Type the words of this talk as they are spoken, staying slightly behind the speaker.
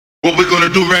What we're gonna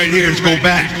do right here is go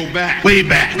back, way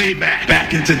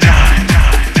back into time.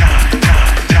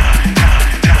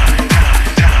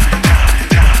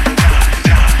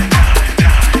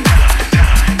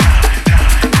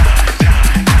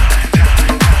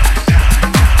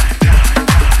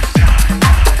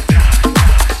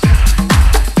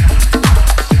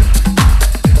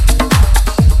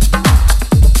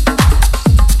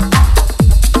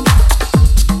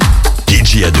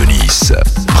 DJ Adonis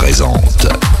présente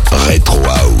Retro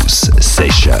House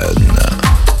Session.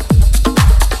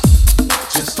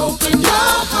 Just open your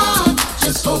heart,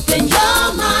 just open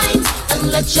your mind,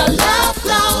 and let your love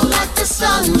flow like the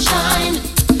sunshine.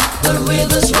 The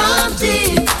rivers run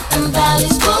deep and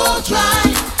valleys go dry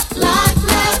like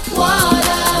black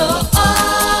water.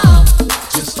 Oh,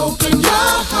 just open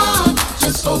your heart,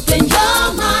 just open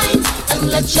your mind,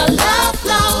 and let your love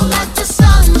flow like the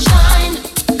sunshine.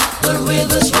 The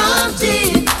rivers run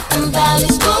deep and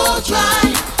valleys go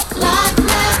dry like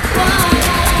black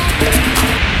water.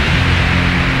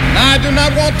 Now, I do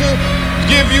not want to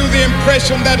give you the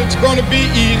impression that it's going to be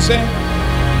easy.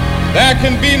 There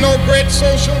can be no great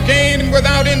social gain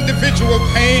without individual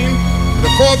pain.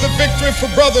 Before the victory for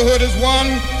brotherhood is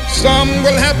won, some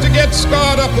will have to get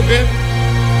scarred up a bit.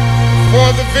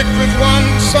 Before the victory is won,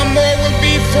 some more will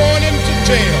be thrown into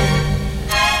jail.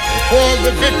 Before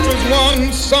the victory is won,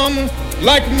 some,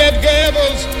 like Medgar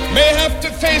Evers, may have to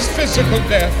face physical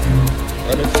death.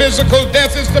 But a physical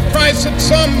death is the price that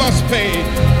some must pay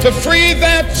to free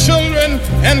their children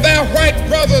and their white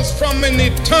brothers from an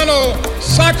eternal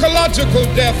psychological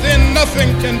death. Then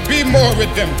nothing can be more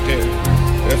redemptive.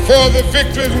 Before the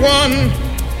victory is won,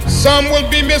 some will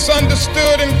be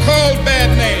misunderstood and called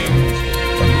bad names.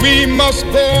 But we must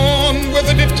go on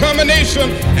with a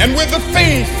determination and with a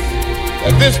faith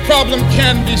that this problem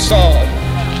can be solved.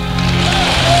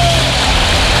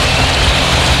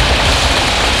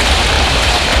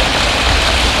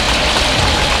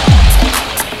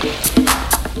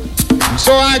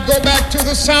 So I go back to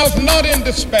the South not in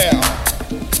despair.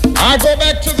 I go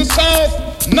back to the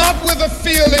South not with a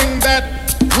feeling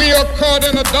that we are caught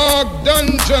in a dark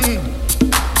dungeon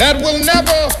that will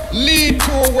never lead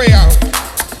to a way out.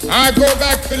 I go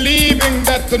back believing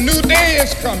that the new day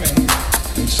is coming.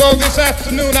 And so this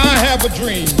afternoon I have a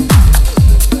dream.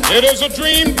 It is a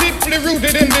dream deeply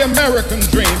rooted in the American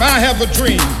dream. I have a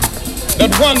dream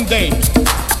that one day,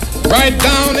 right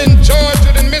down in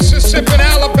Georgia and Mississippi and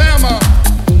Alabama,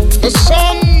 the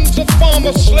sons of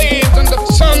former slaves and the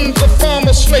sons of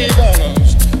former slave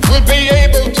owners will be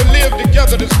able to live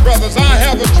together as brothers. I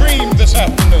have a dream this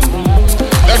afternoon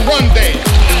that one day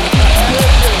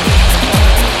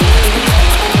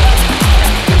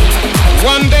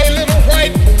little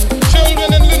white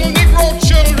children and little Negro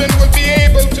children will be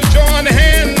able to join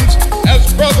hands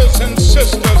as brothers and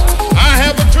sisters. I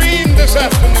have a dream this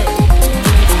afternoon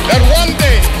that one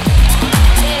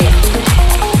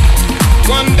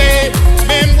day,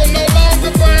 men will no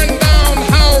longer burn down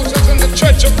houses in the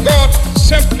church of God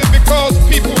simply because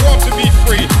people want to be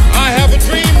free. I have a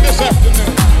dream this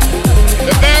afternoon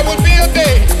that there will be a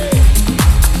day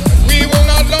that we will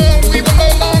no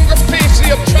longer face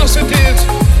the atrocities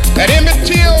that Emmett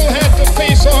Till had to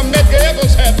face or Medgar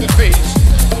Evers had to face,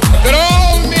 but that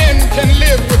all men can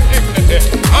live with dignity.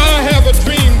 I have a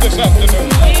dream this afternoon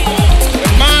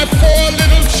that my four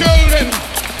little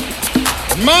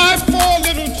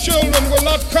children will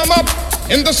not come up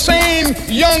in the same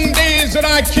young days that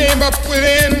I came up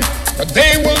within, but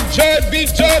they will be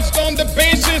judged on the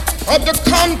basis of the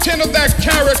content of their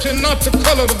character, not the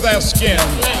color of their skin.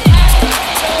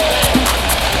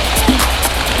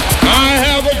 I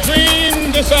have a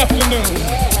dream this afternoon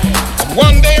that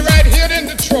one day right here in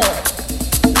Detroit,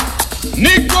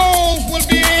 Negroes will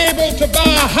be able to buy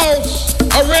a house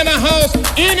or rent a house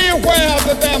anywhere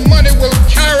that their money will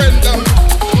carry them.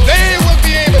 They will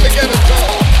be able to get a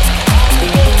job.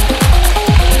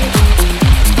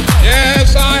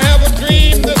 Yes, I have a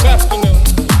dream this afternoon.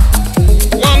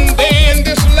 One day in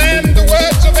this land, the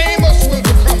words of Amos will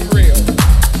become real.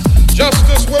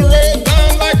 Justice will roll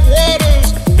down like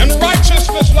waters and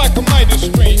righteousness like a mighty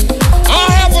stream. I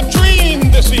have a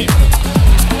dream this evening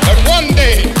that one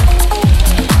day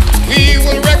we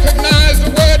will recognize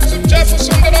the words of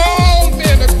Jefferson that all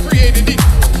men are created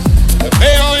equal, that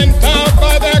they are endowed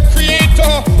by their creator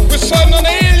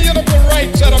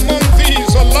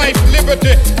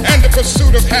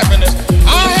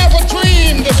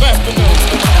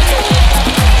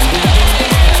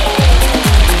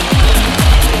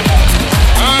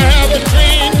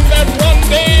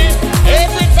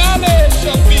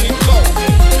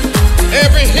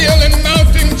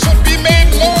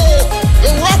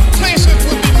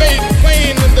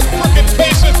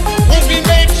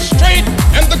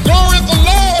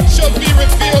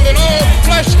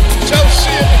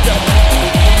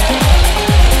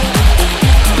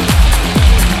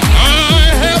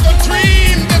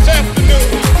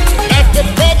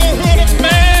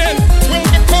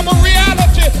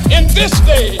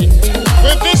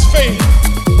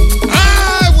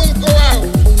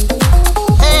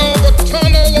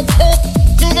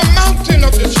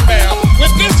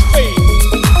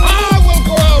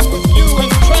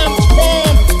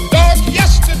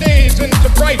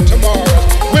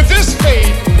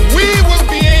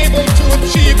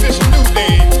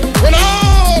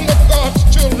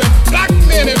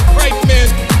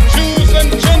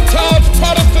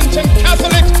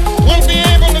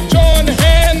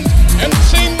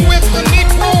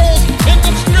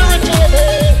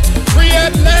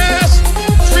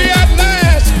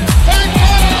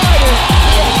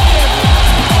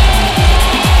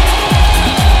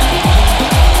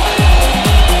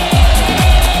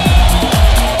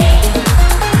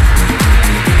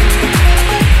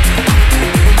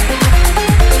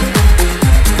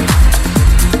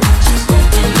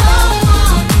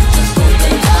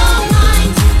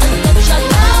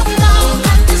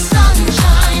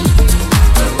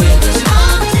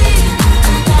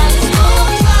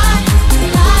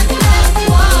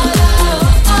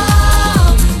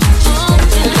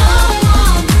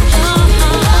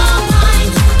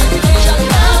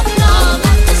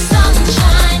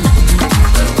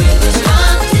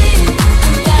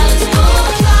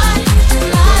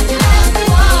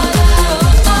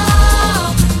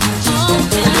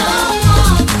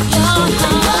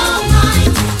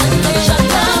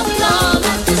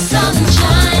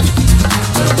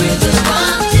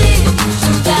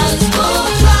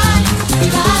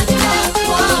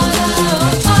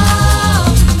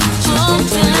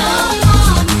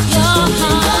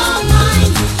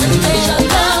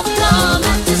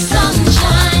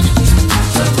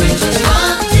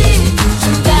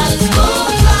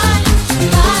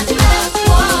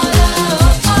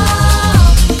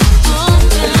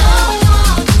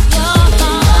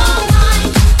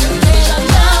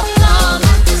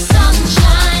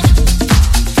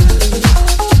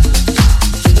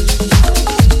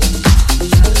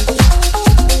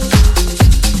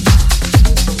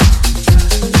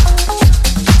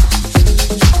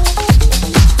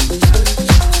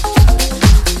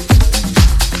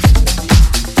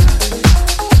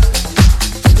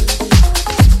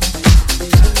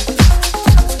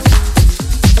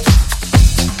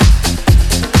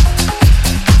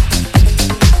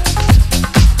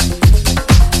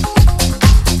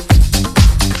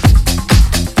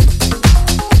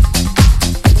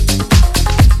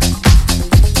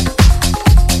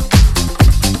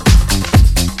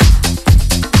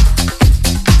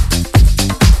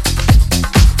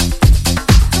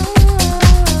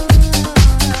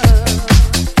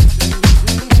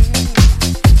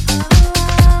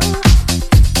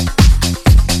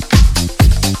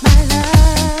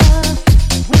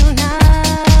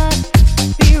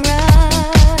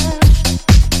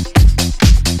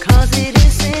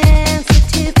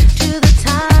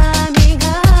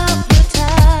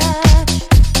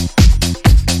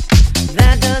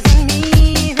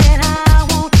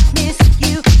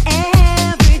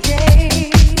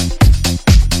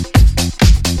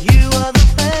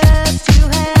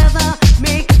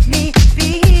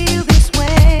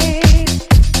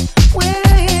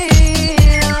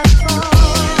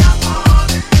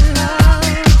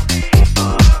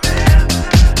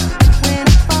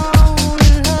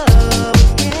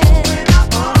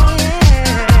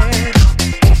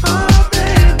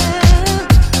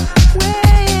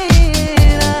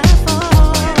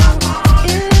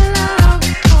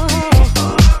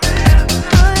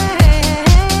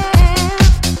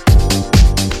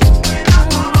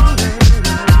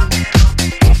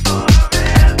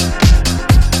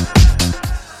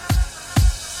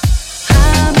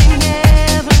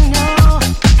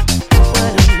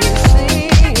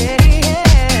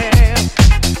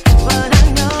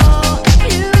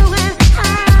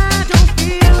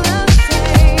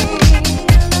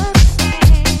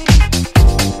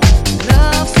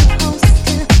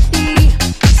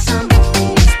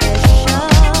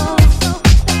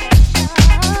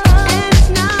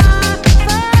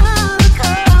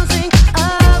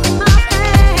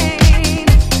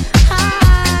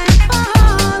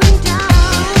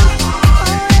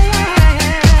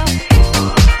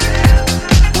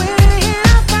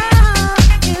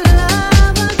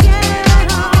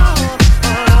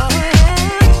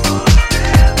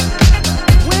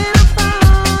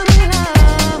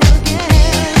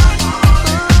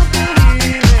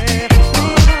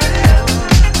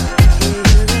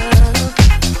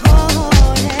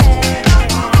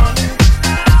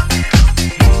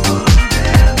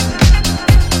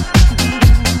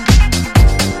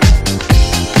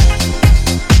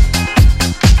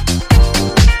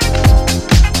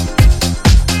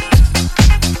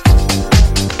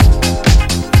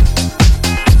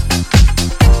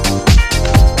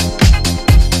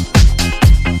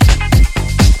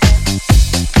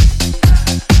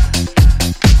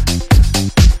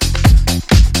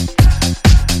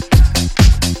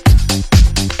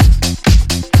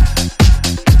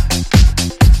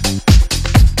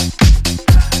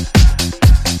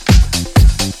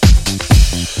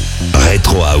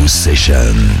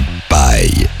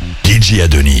DJ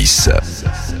Adonis.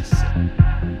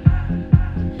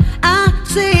 I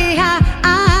see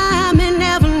I may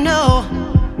never know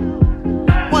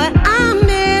what I'm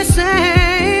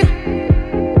missing.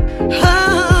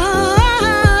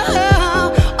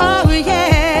 Oh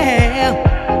yeah.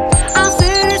 I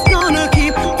said it's gonna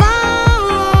keep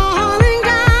falling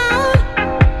down,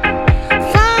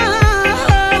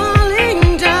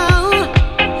 falling down,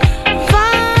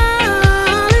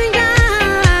 falling down.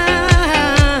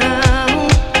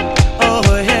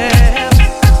 Oh yeah.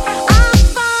 I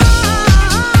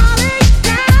fall.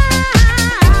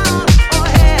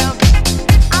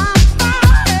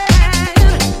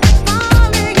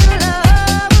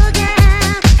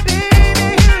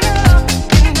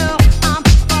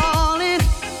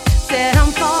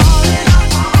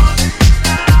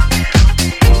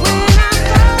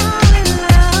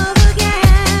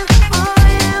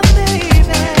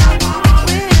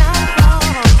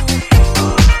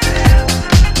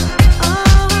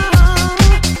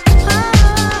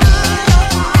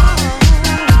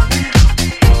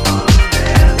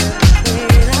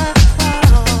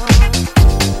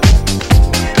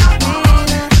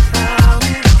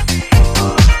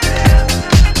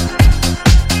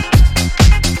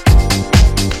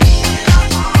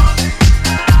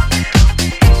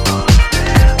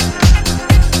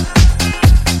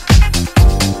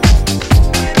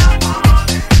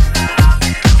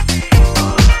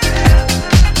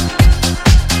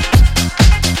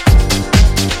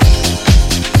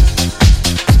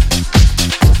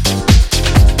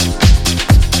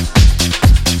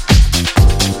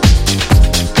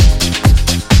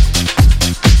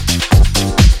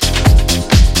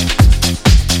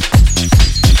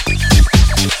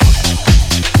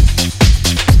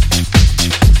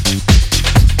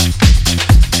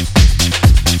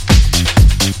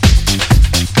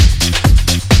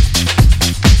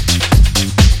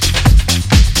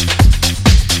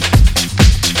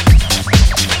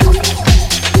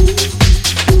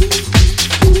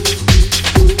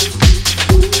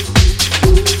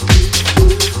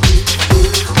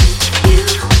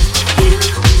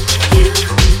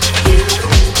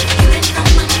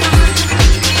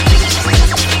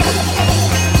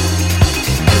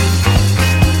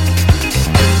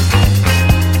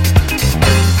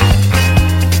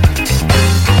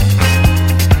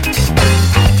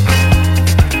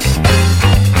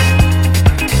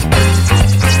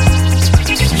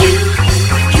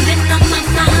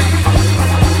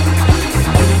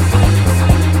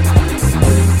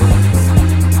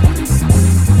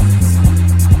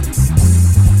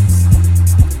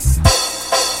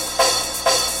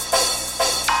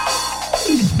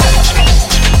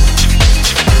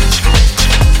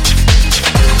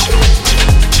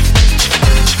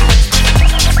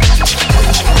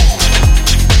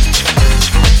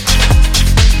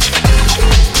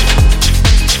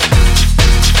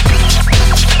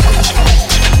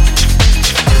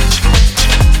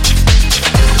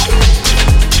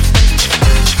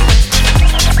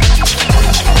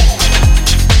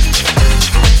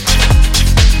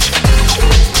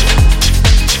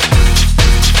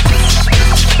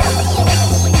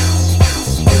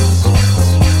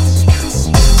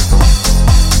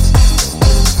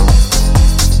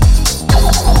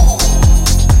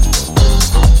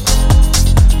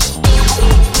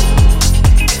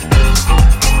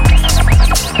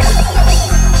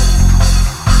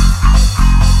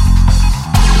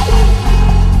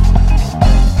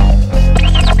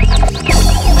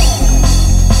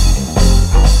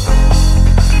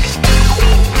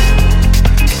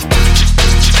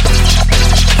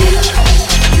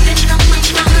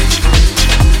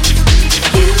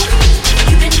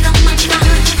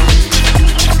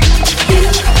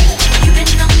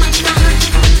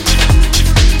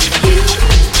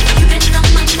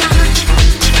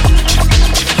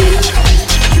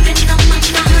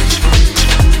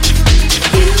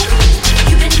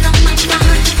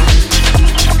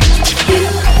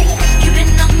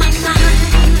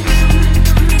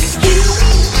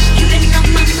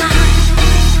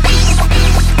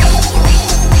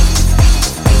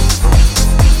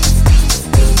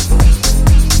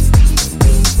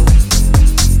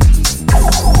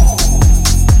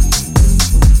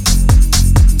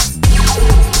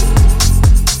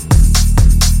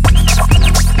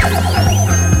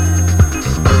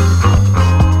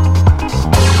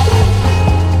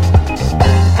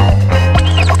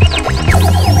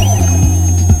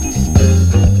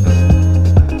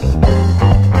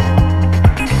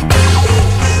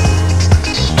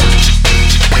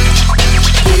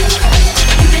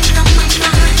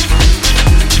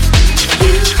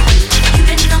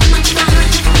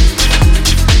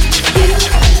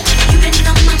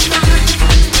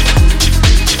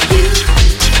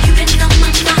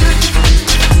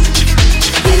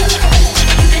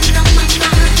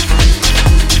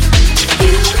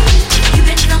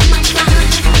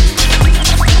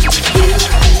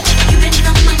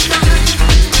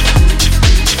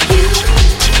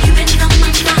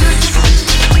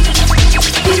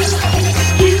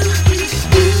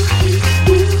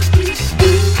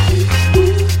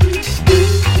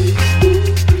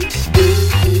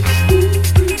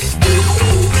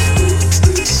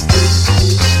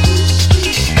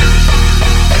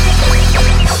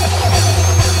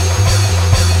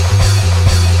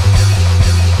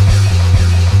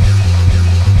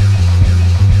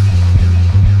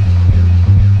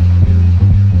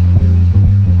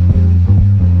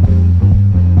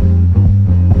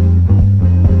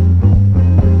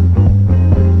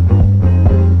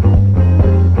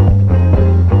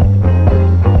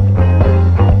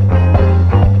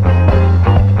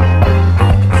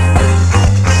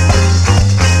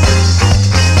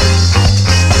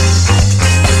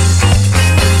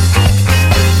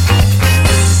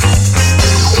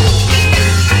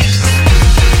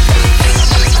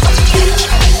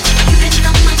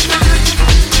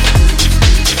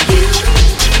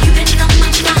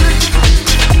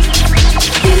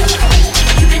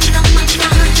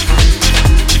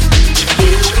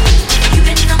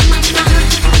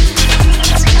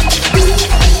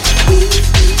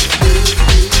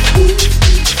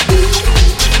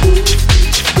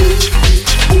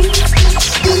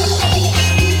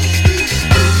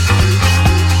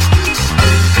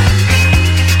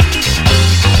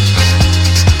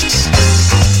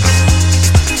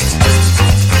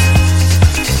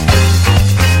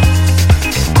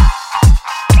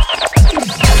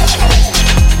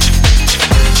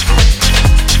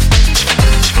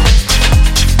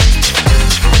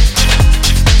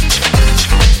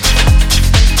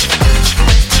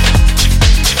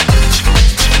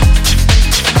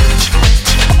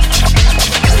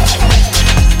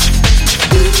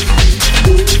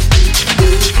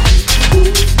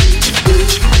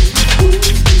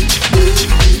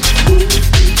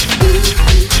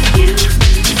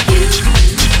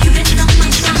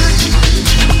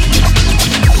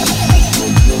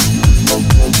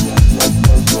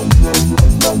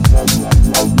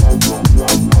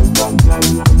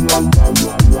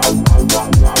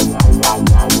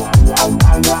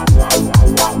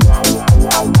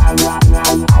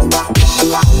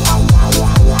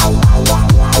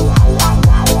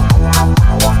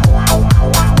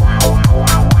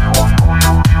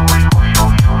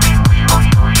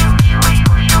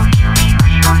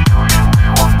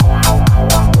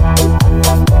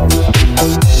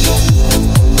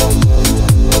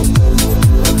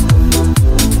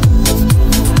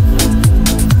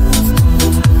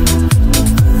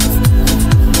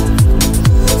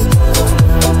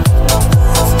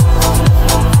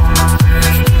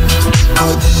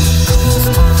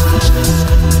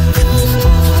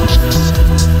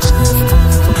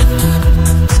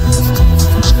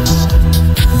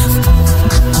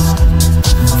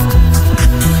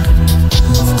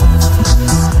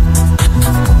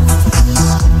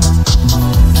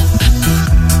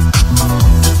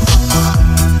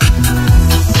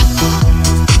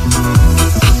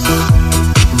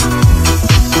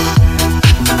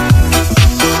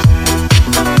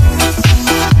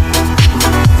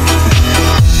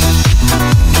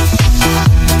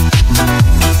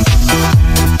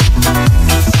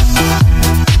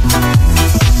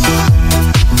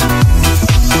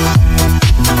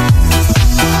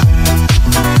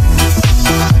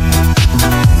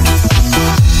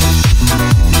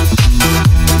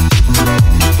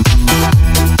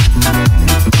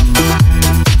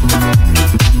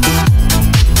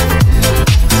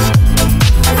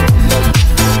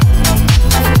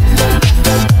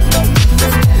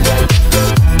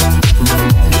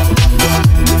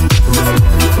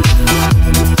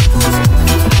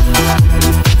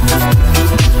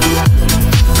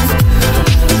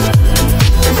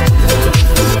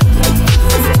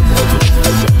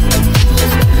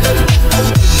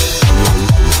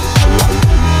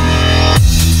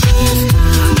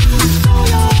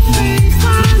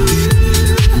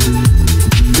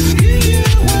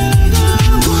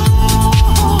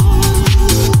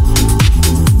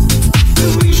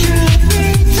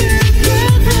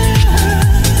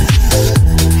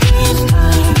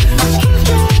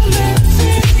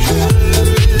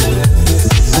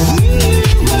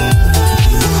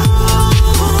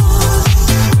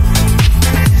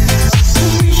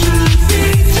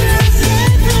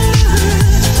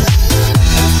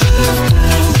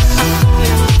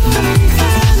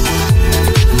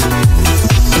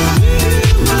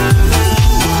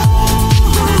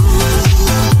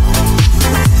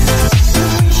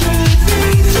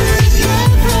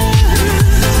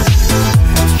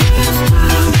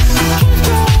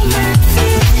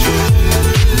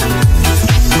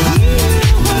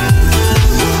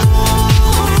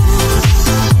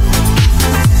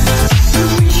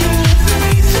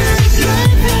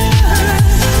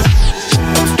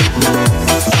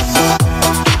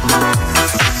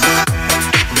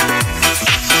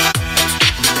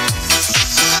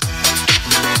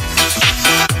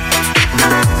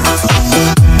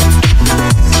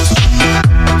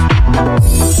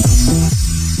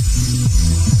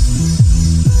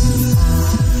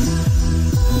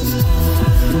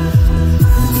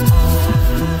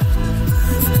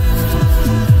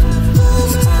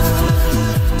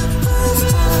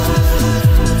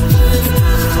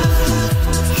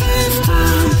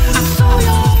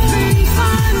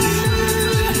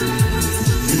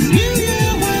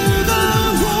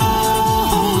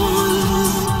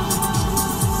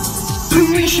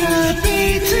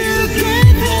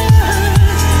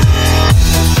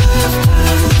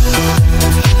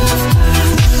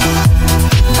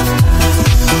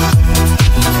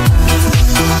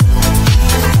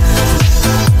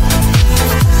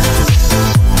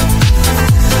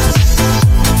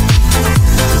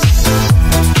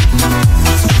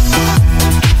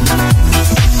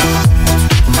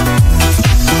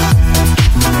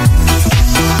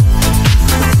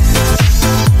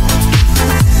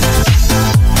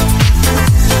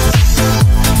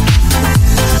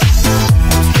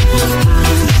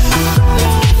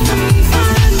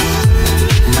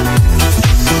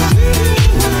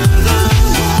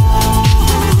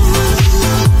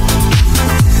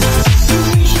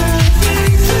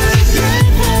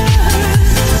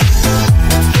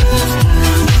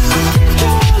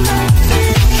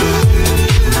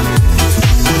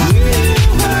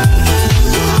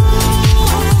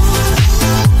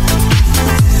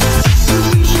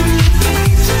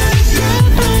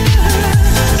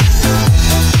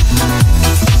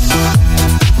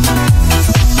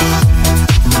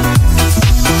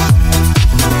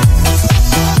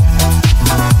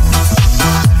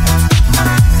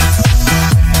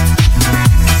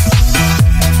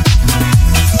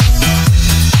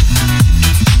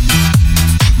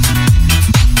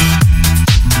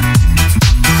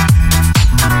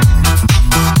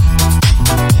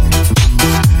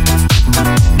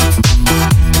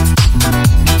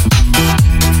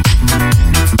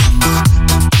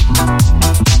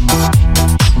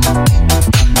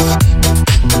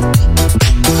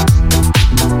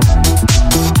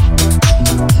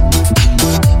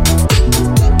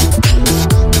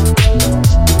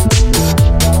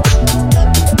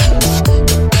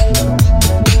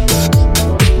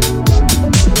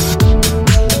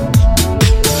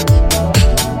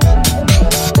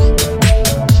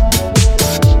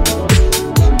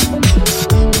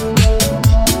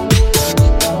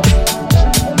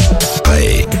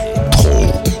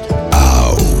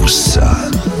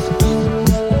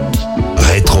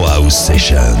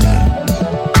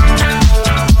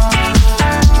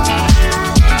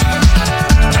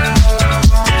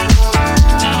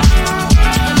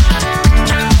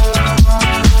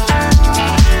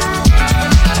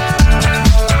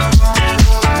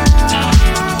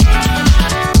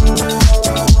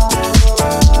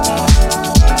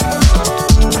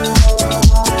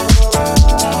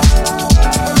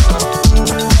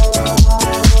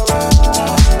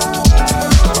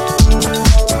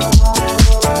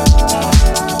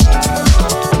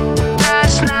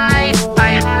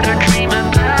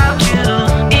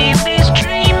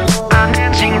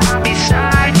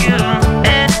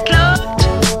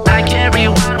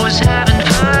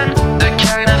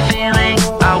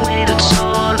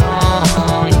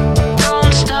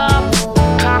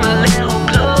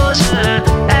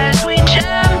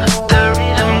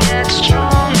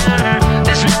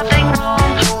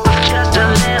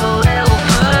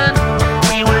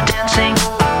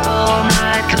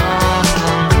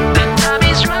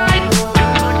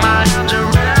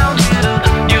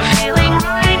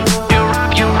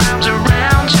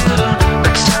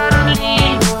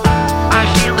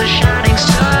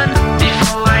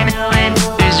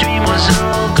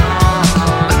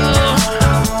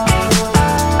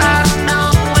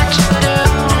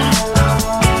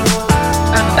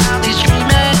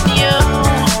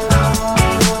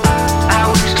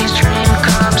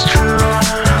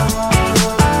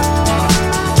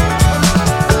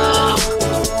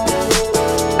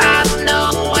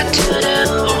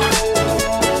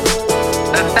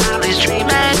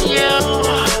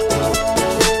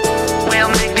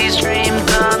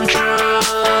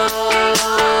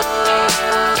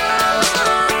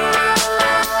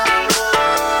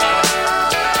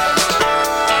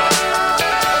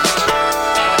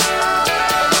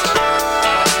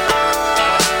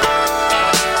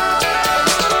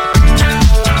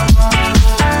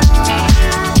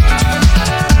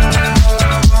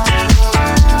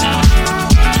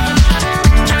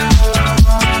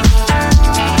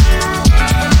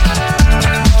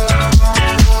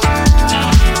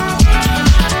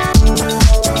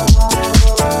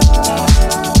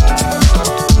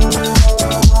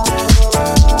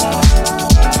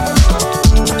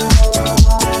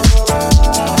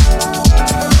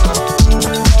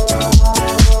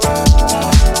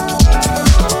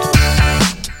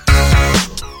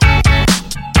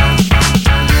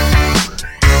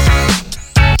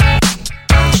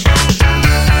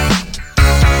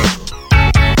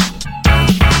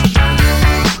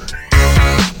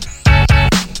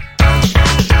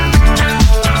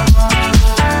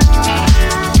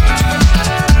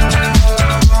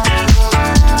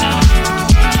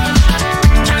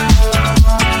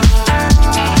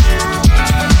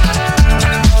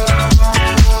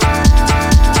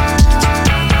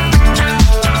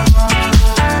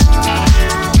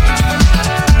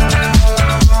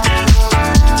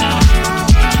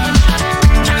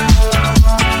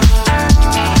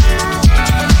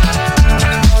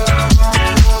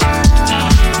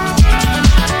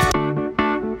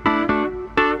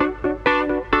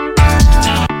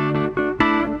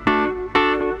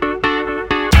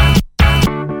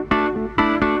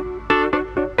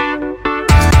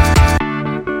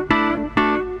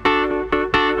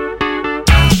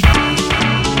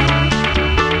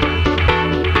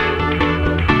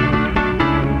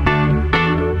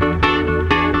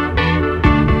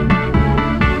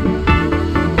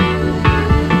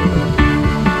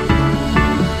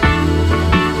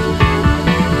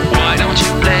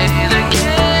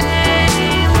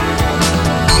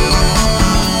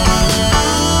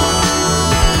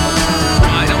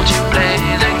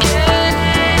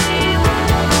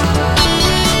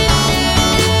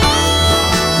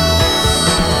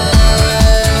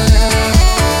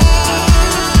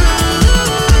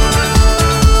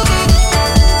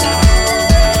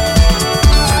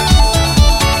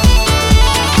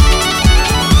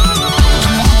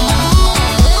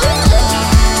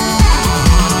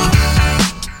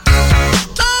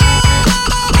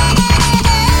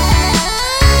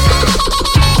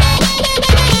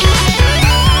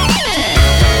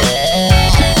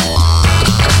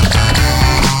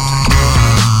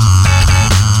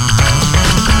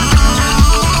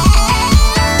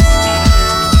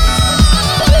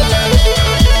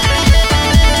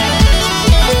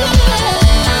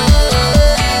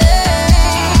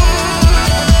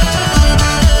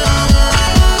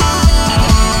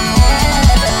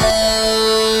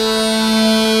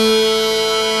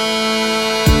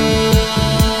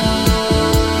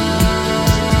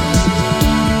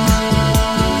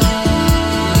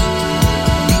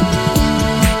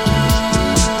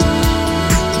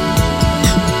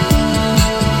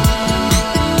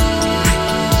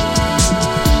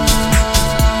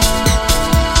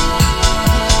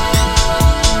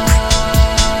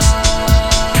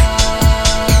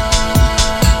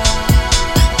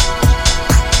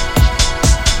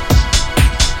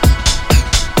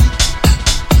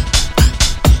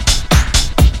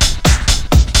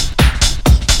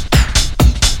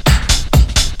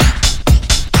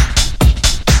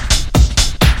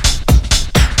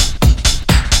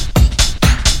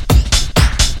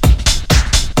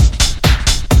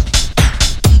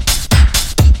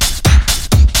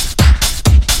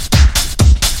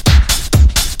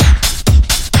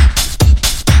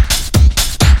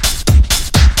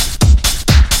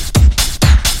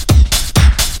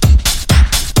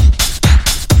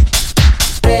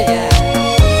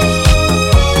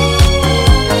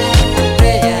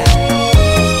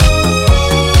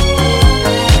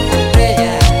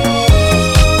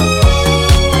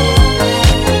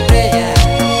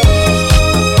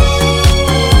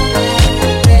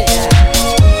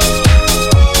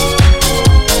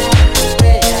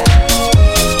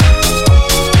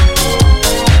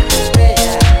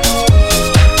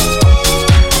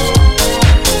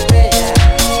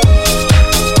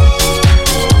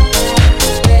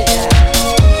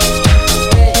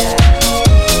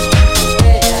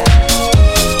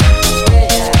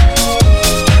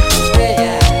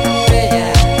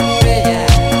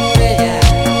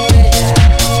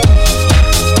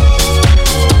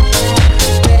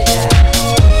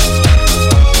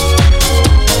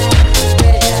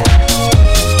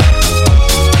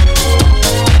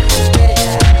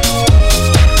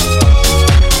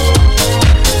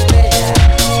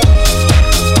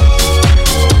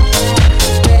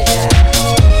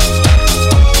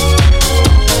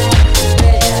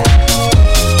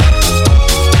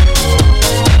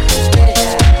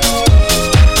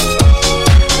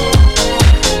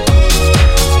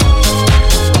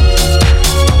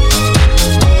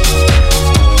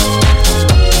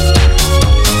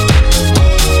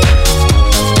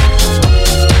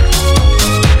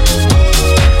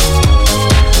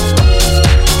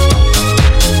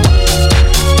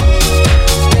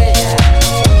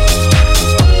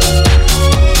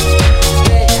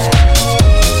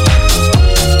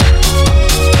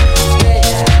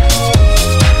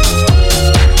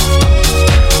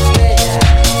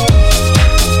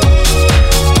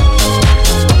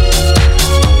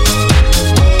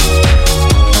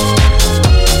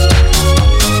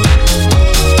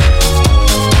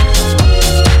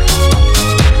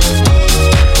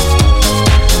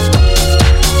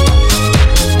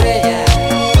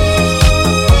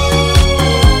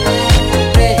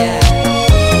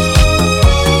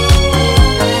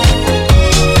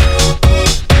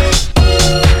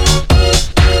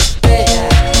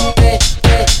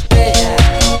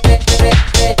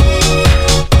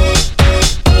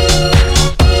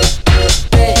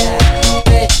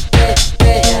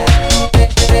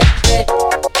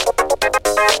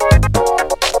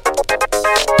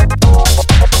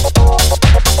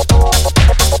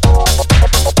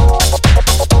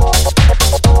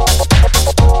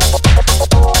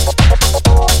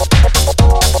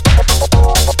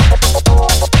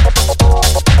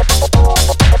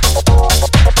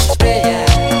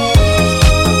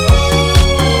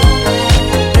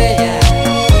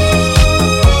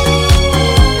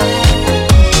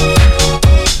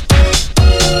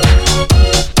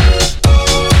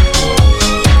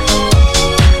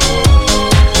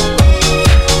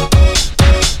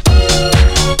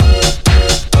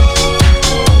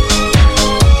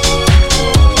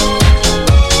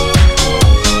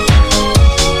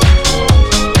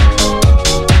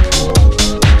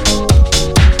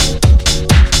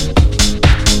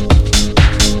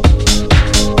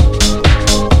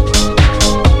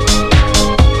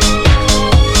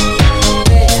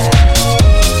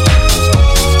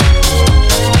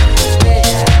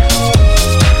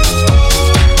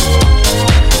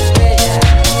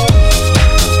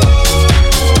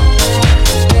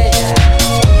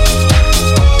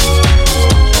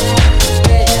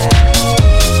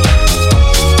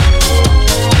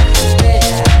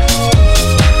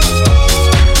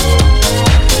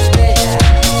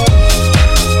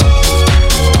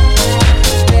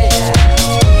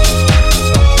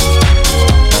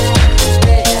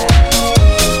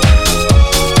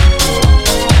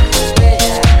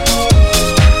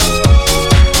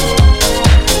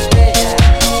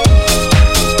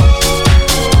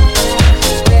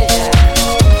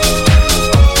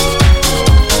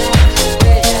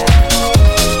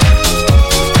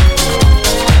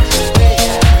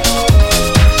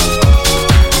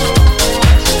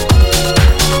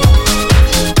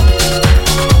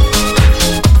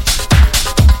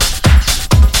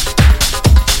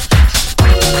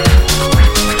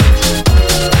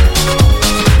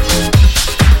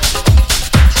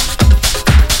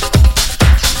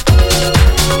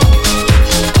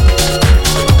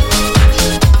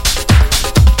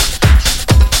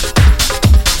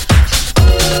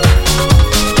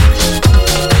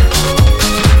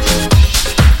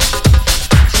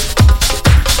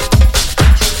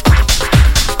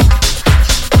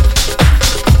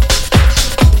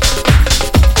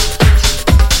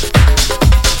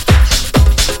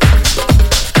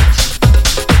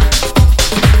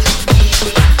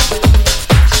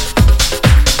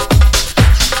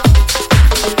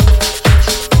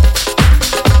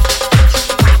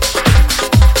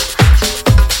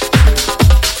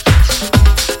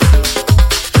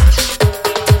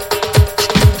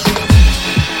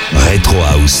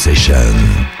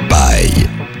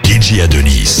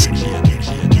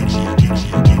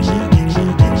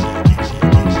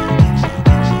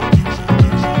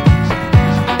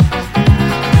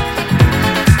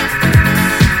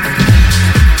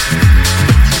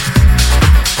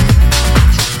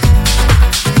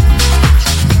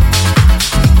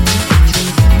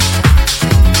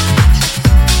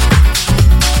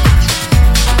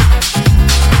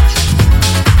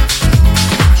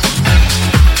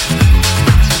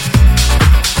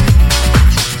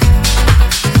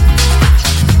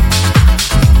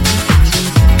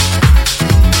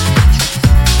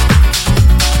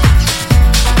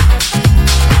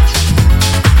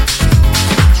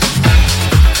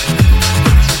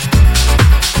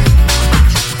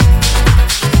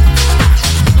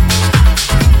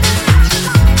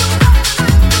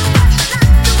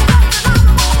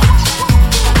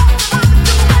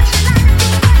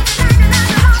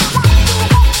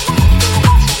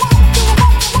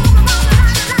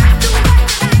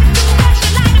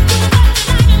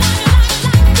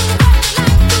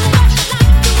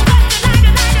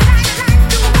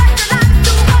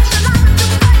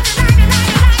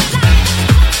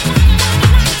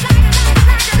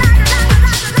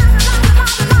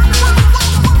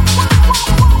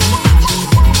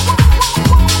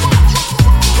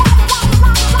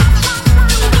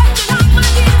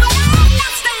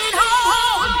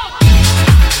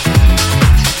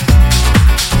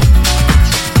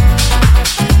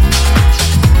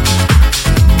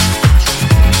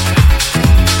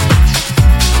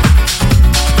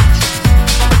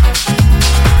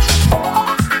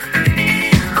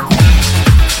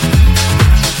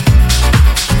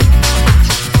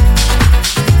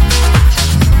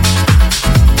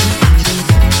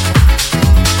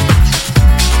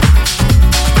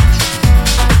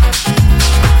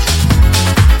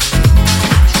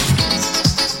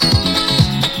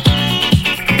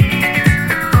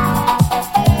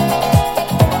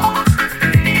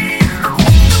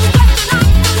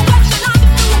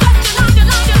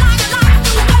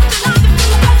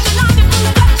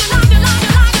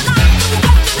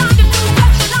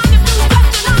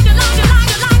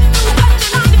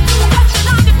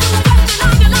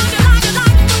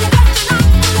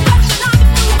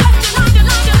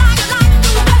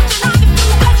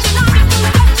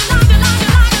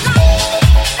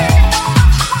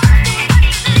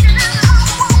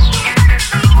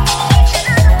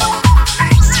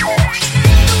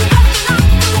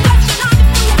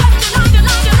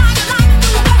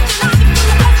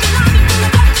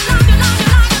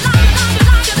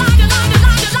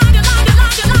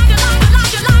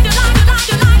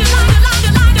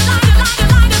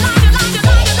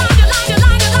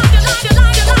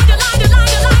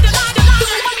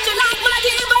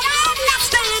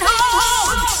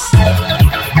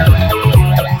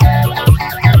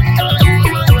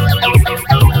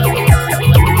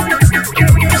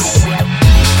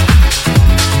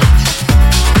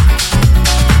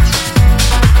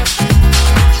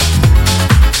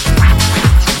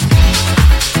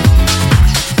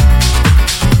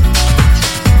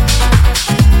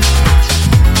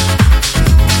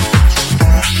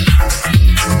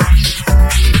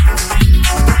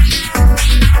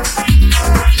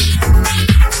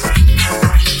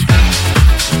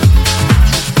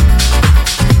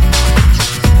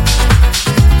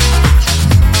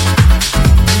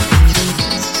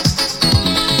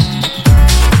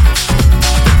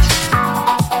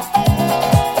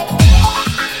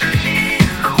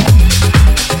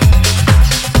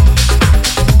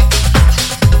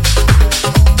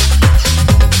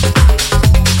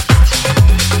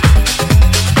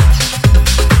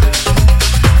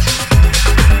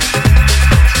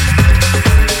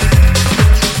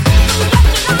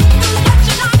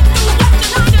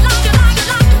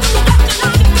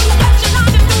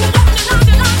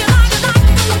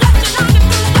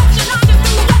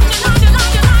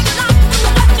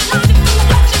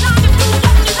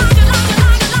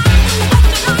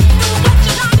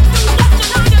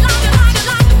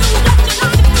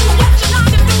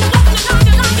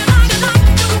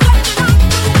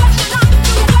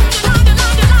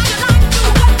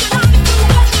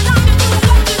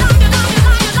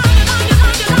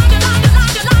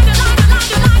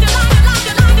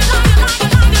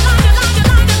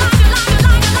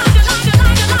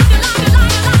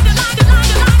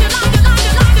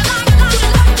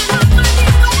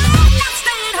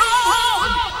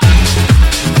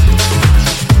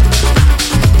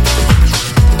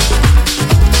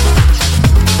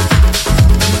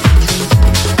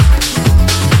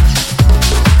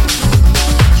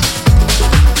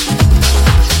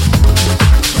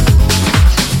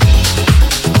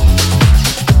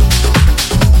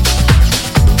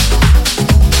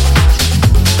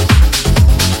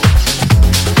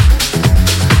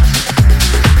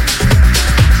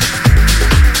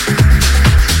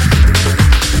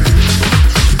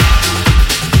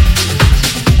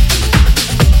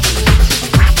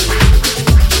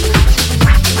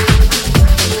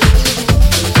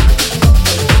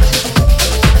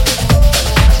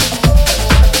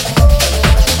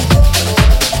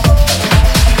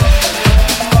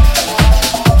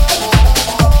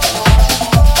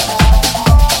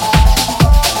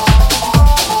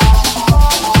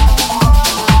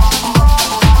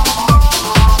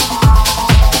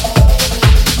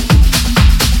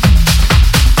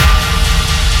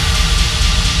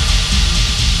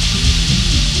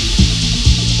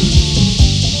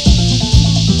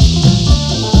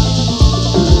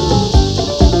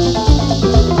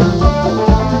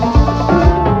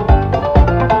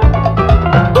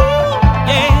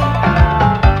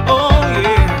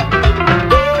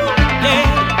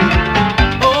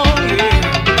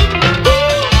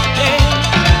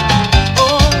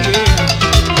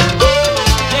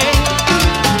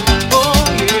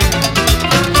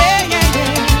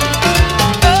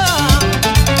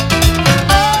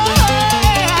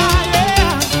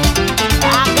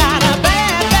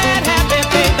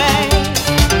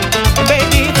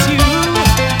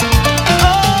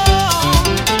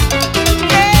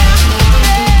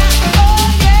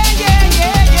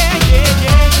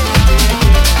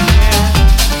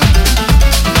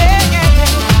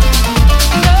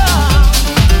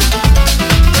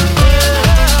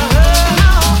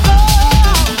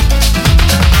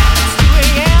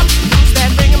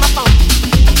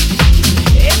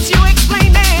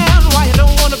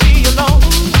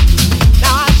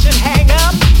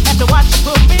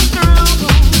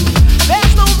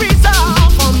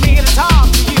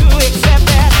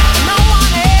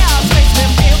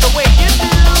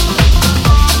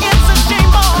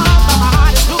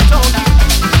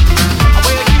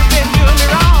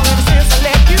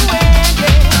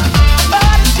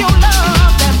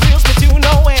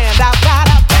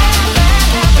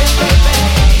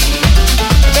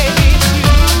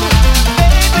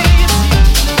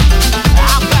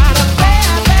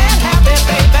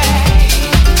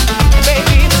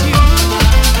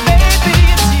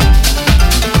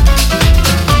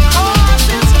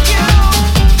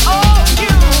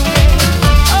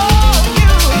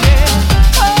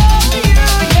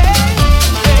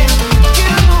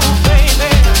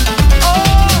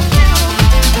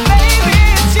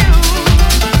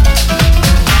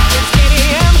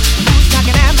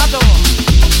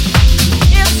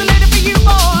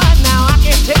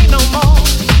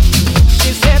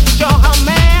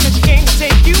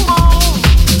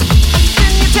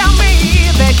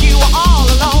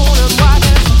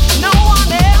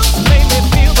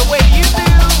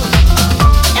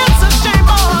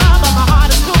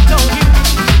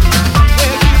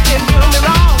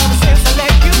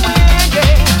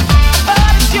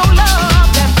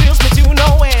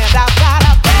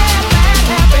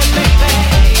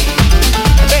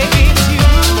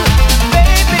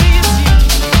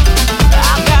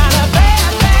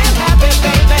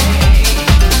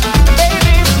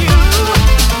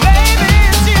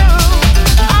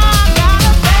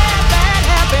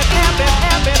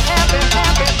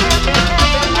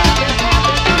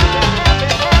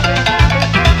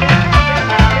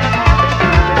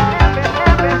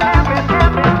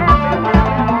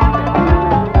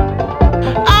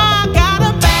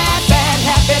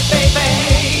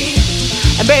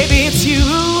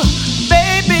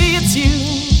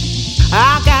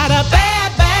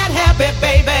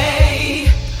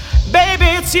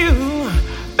 it's you,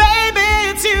 baby,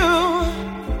 it's you.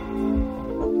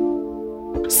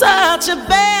 Such a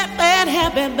bad, bad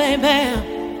habit, baby.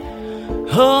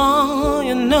 Oh,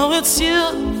 you know it's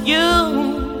you, you.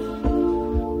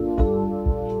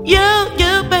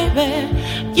 You, baby.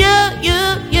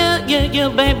 You,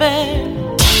 baby.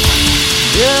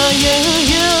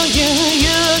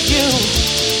 You.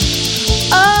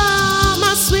 Oh,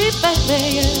 my sweet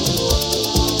baby, yeah.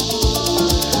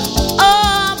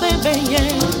 Oh, baby,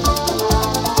 yeah.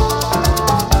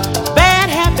 Bad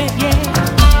habit, yeah.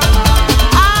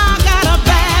 I got a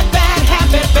bad, bad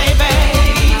habit, baby.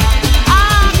 I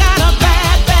got a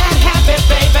bad, bad habit,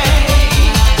 baby.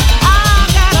 I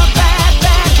got a bad,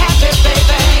 bad habit,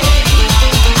 baby.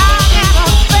 I got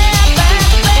a bad, bad,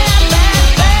 bad, bad,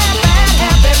 bad, bad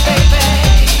habit, baby.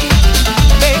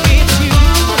 Baby, it's you.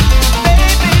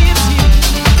 Baby, it's you.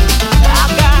 I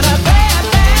got a bad,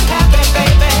 bad habit,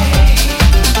 baby.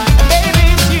 Baby,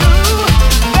 it's you.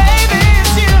 Baby,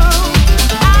 it's you.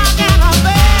 I got a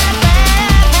bad,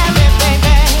 bad habit,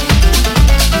 baby.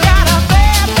 Got a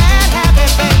bad, bad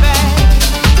habit, baby.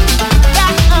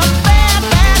 Got a bad,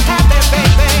 bad habit,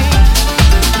 baby.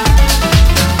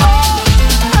 Oh,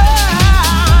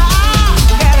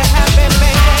 gotta have it,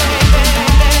 baby.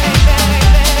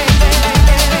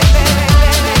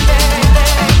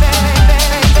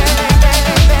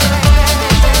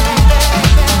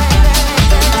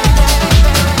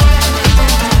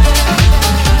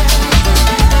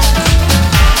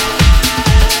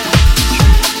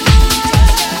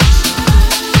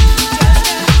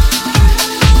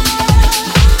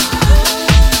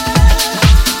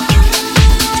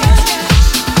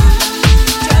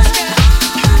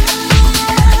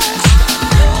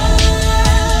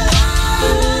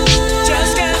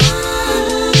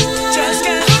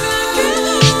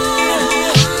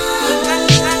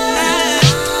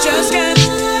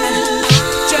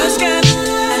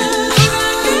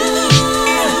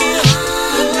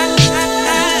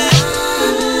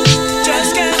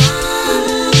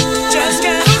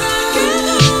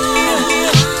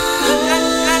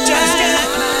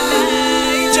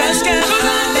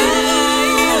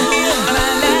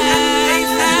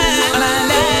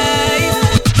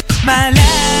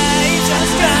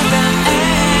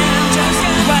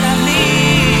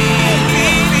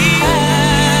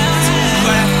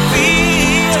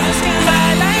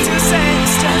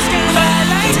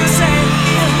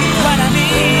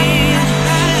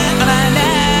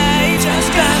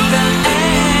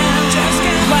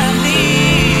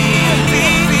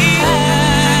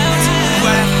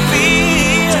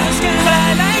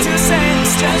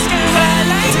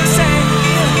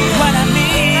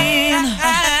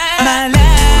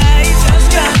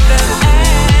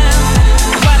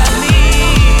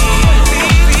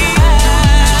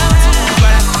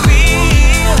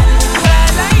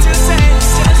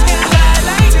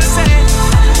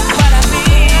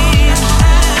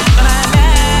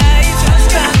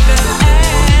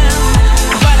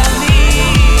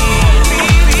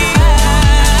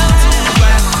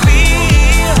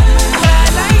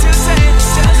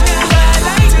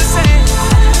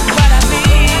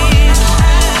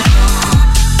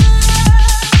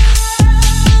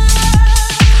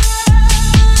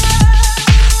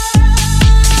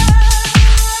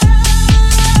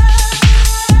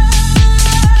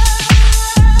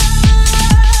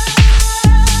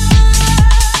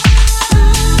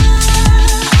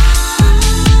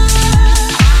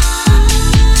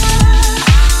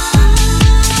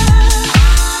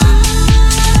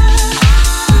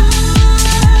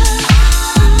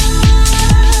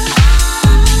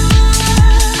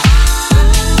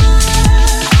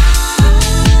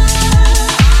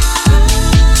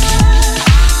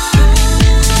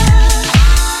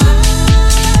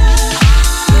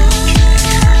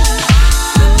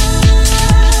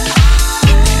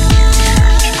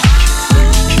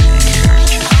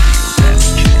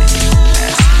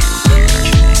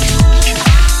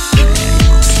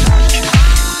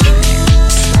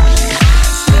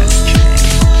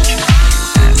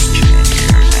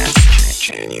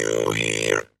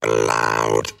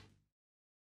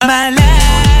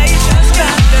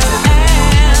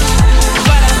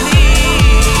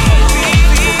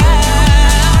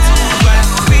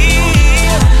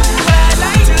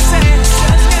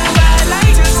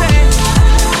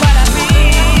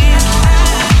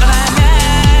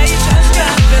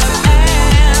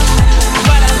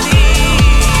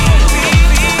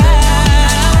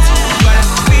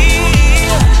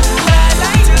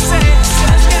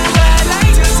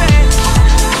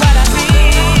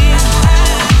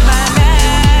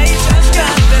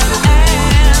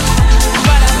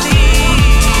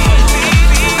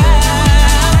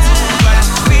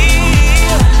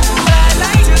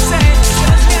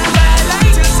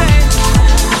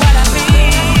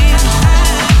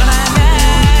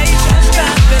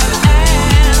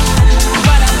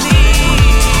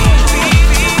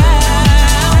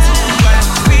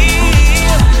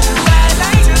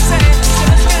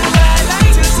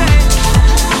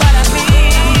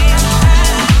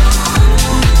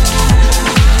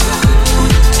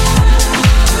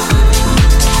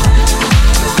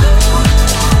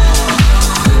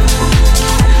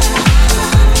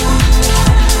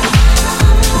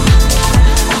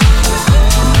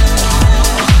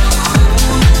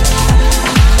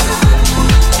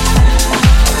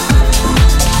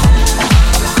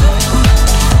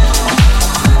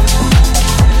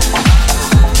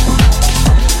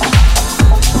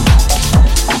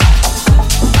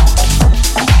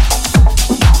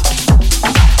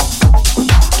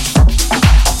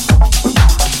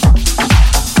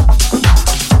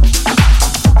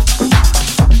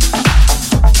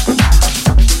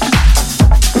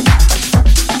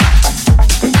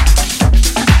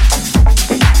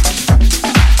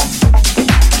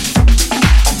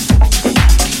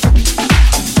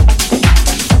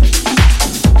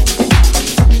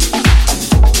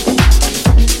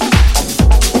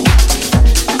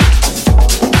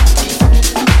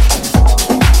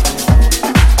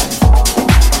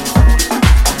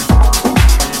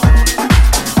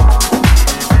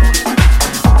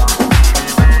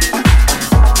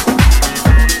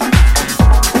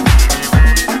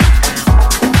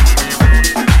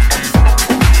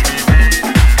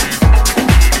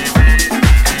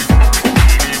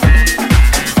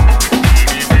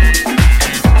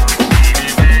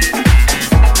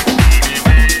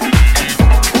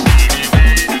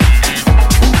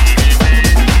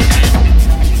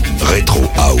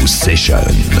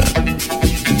 Session.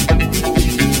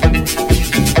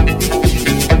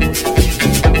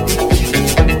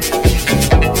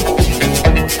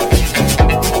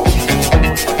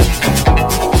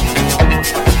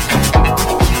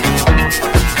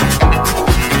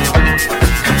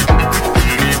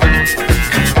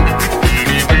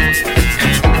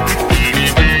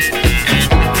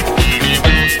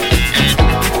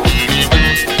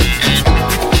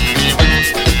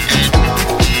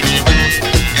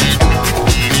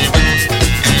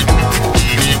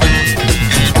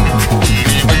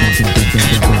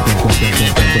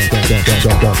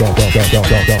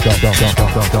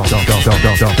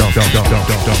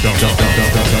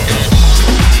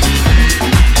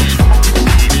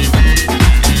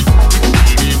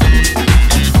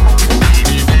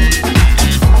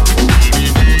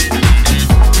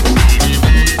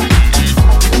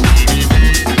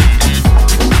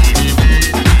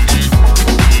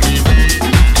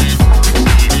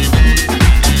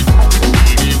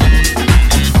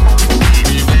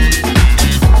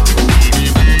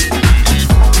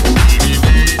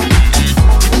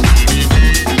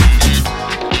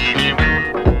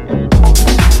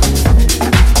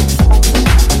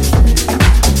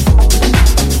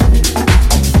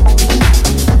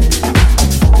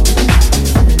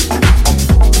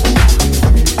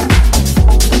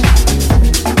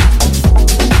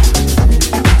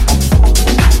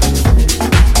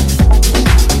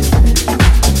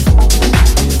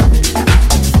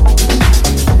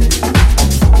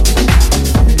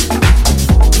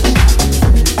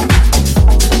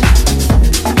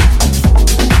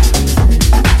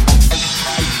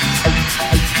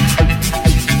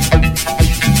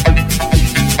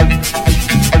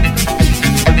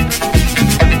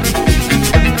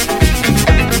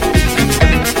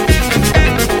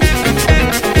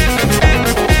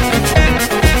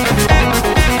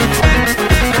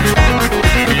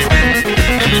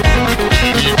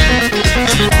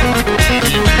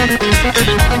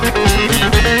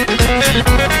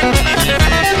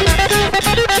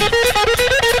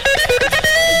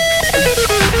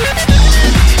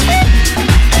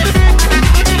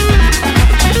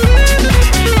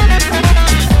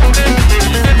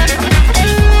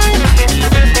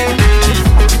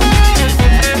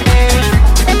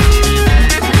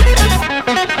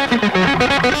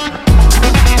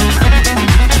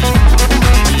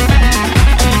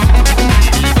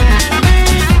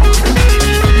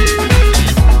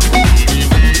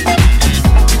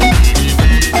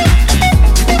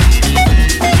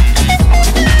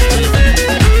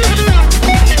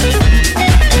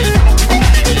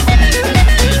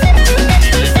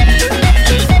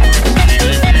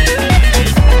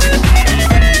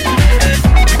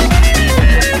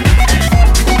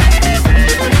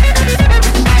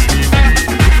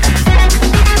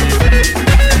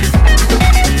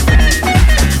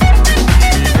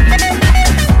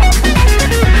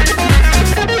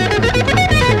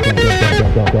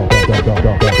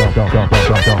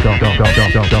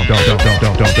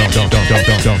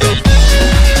 Don't